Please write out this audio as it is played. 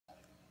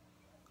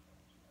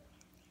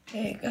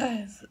Hey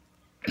guys,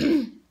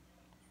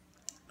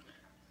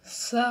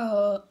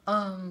 so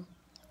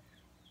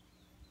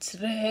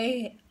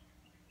today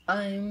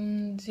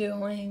I'm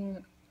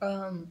doing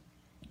kind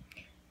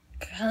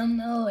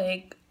of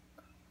like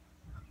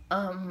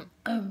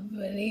a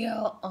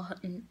video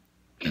on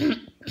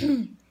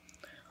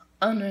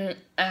on an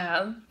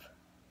app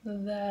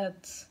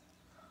that's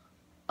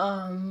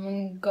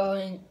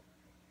going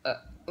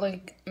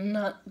like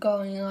not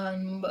going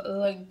on, but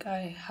like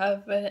I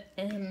have it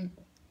and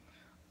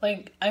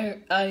like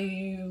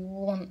I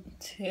want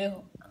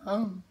to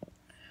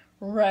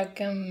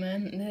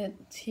recommend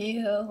it to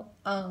you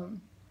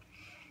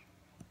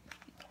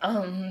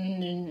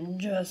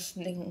just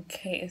in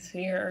case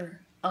you're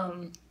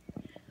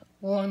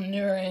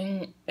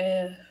wondering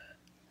if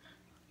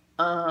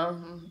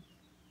um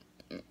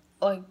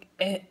like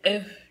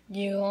if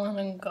you want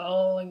to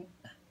go like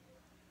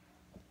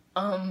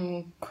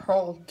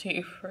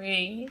cruelty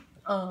free,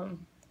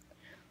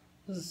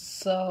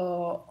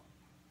 so,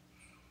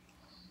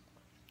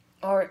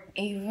 or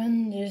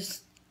even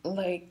just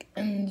like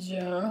in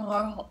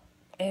general,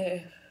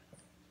 if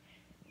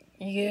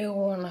you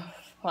want to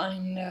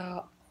find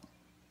out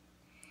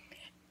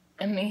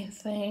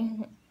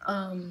anything,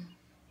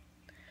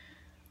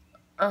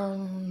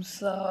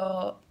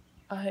 so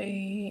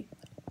I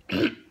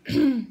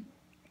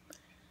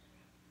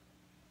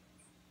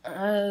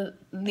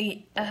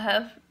the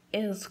app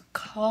is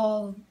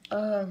called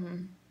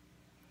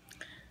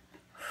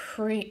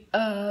free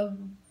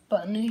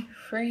bunny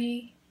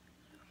free.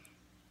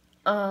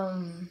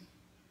 um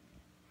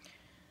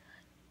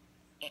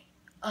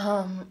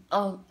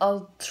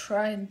I'll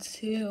try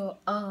to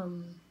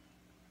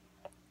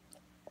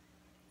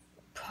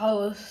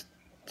post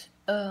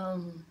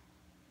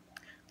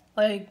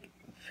like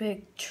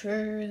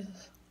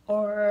pictures,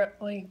 or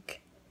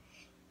like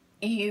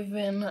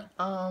even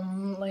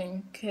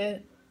link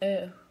it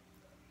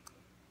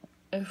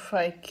if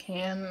I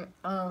can.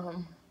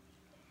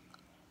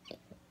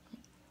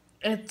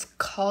 It's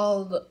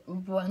called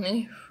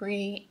Bunny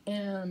Free,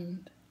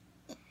 and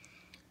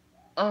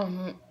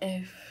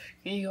if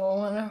you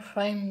wanna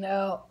find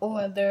out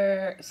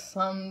whether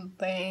some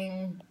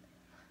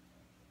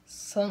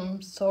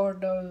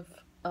sort of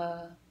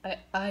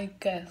I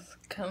guess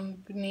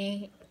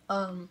company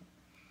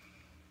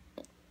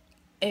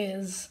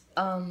is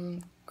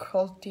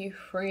cruelty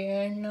free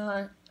or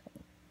not,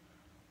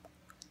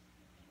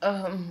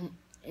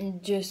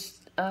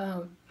 just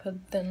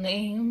put the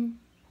name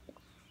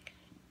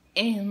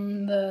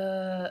in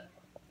the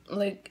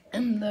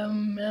in the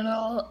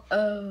middle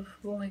of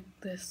like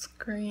the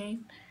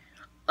screen.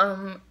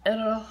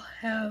 It'll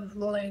have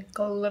like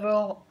a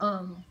little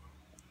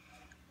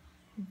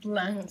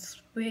blank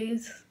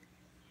space,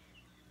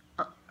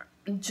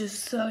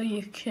 just so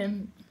you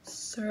can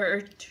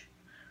search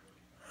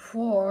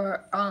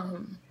for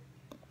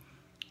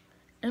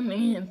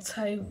any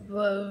type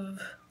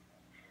of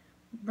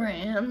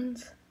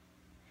brand,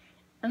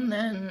 and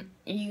then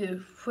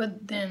you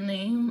put the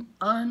name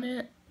on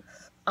it.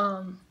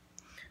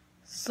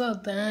 So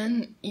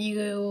then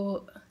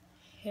you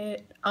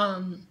hit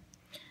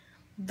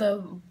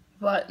the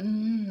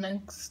button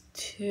next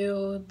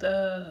to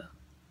the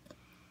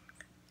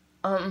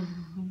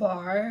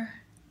bar,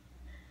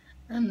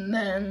 and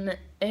then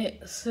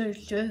it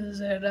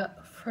searches it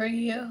up for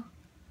you.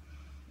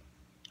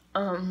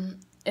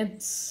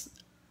 It's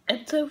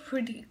a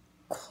pretty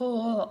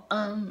cool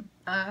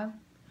app.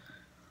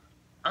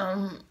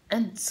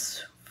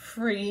 It's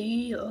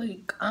free,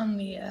 like on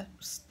the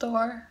App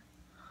Store.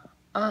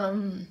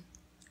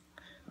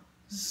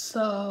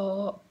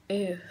 So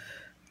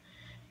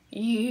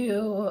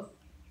you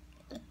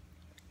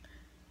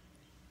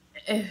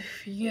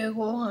if you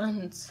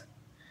want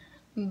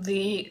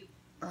the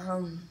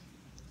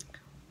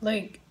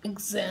like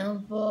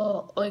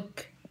example,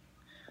 like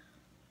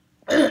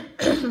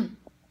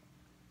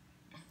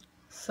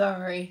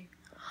sorry,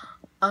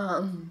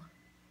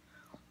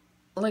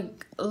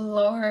 like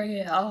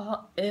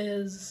L'Oreal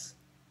is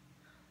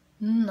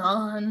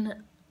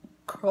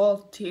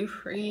non-cruelty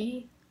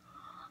free,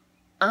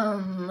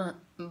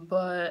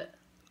 but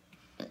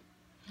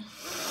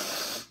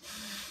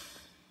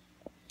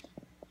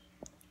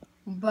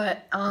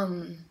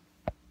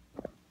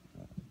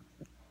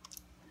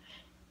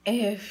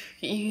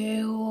if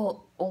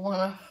you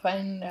wanna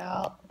find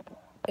out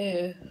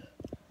if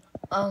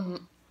a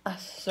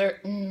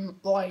certain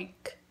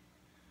like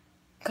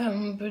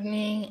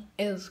company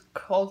is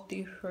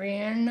cruelty free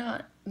or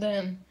not,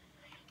 then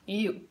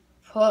you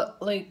put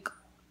like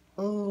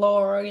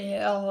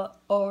L'Oreal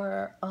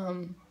or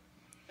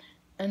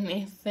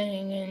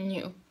anything, and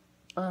you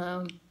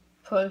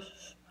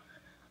push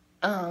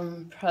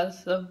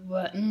press the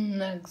button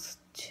next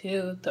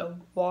to the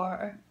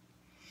bar,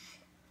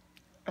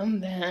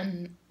 and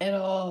then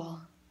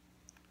it'll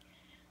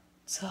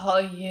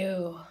tell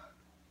you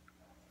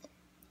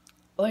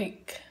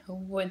like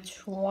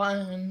which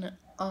one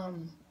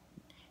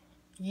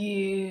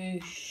you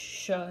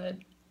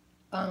should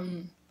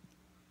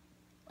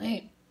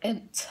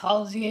it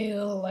tells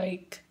you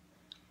like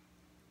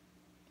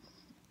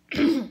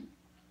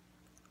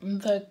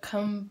the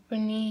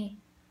company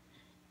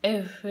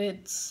if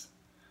it's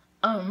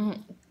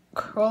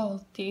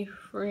cruelty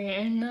free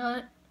or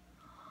not.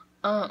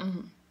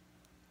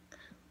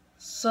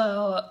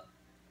 So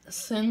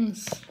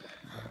since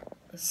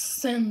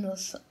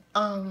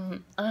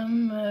I'm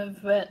a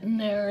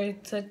veterinary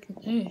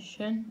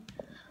technician,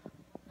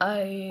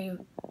 I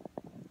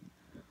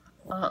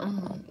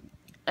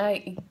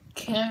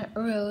can't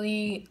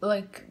really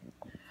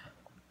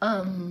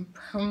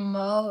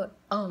promote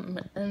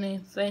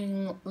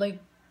anything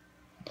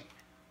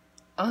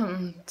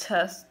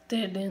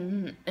tested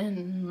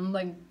in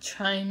like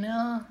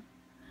China,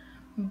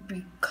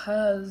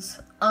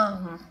 because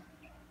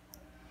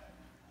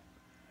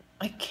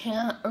I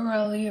can't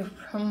really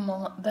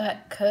promote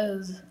that,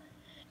 because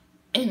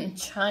in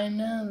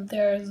China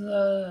there's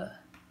a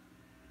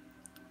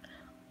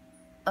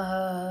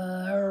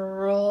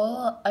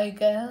rule, I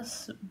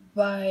guess,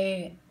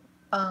 by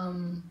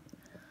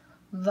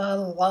the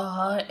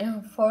law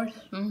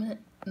enforcement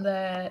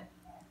that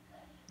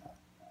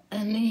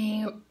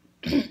any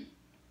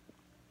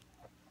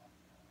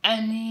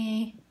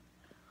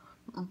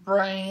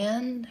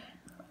brand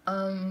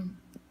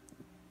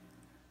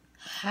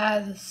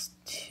has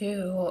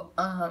to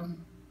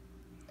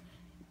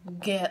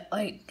get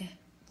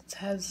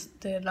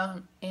tested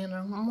on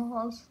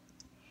animals,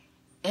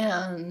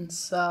 and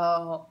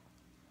so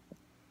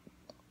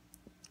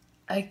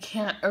I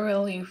can't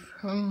really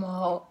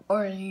promote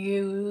or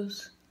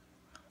use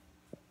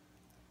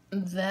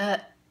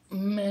that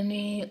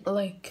many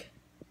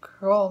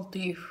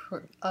cruelty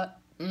free,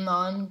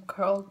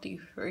 non-cruelty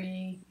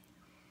free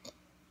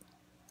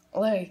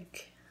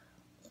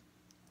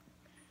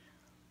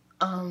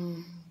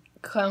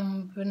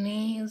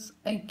companies.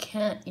 I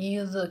can't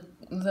use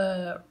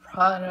the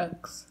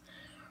products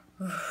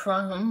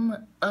from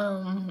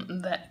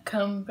that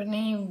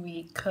company,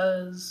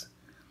 because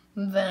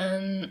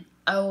then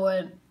I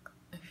would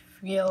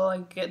feel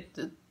like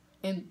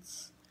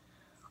it's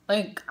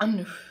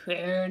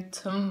unfair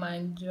to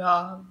my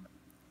job,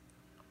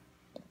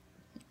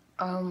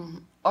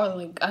 or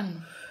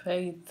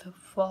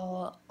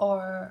unfaithful,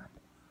 or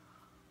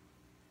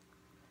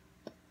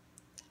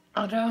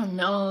I don't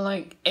know,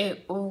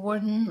 it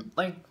wouldn't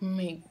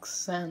make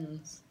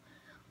sense.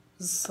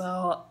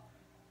 So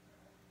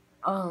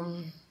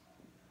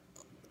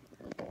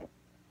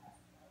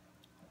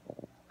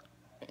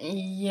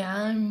yeah,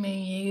 I may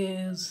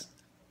use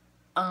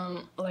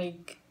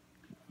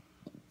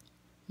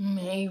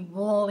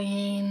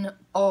Maybelline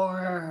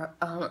or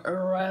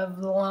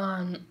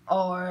Revlon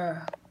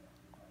or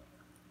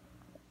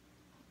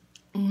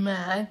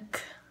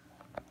MAC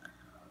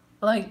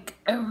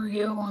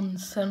every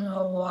once in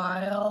a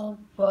while,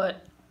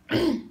 but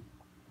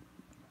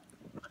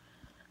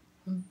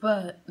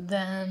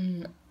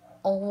then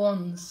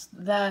once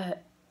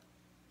that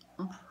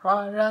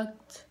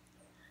product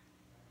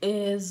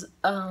is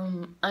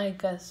I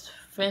guess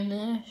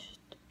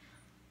finished,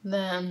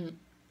 then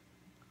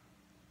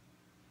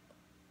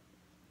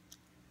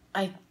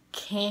I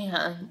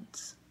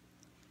can't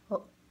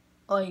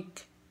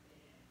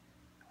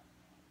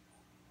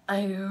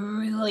I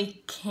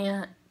really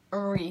can't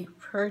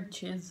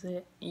repurchase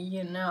it,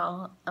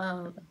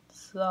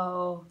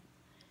 so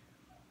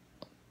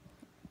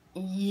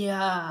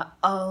yeah,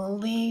 I'll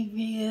leave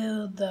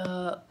you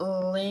the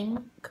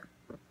link,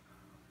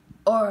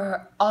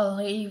 or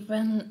I'll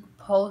even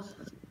post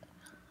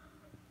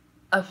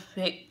a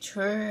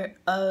picture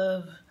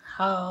of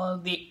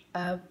how the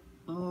app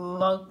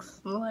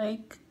looks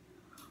like,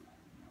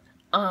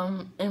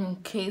 in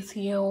case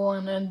you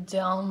wanna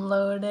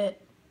download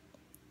it.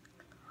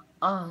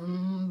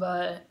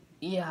 But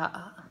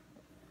yeah,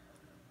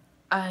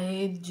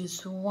 I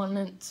just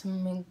wanted to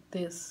make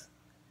this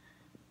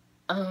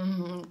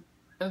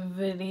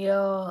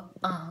video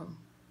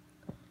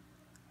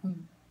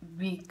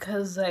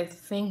because I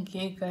think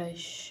you guys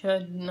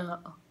should know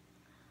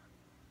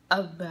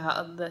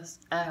about this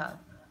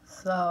app.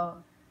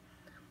 So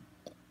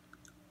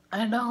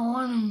I don't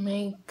want to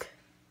make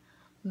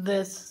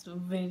this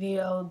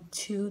video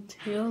too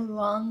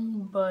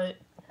long, but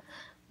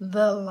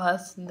the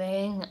last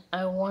thing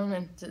I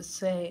wanted to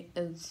say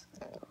is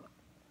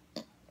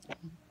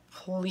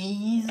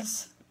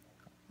please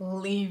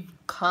leave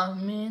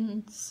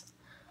comments,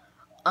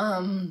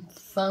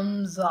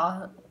 thumbs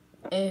up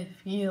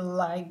if you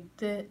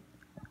liked it,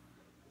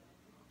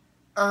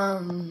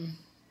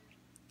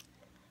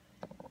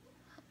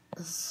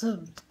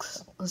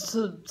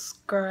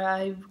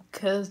 subscribe,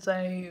 cause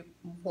I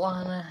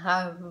wanna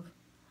have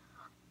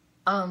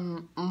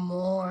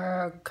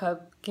more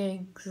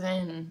cupcakes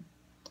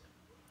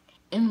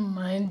in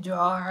my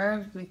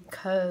jar,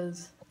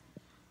 because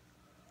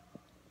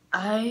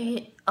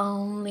I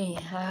only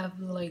have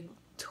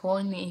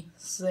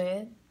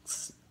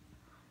 26.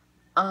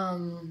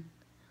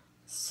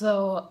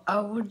 So I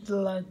would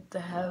like to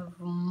have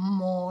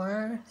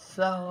more,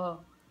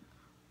 so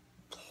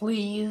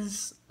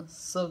please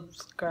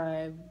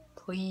subscribe,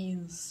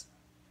 please.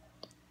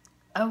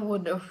 I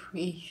would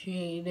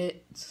appreciate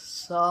it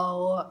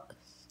so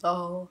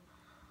so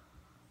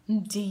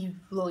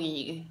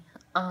deeply.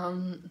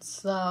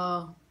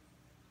 So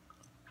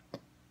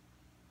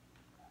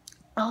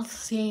I'll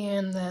see you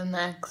in the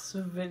next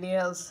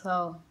video.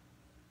 So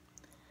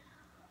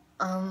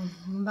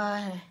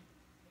bye.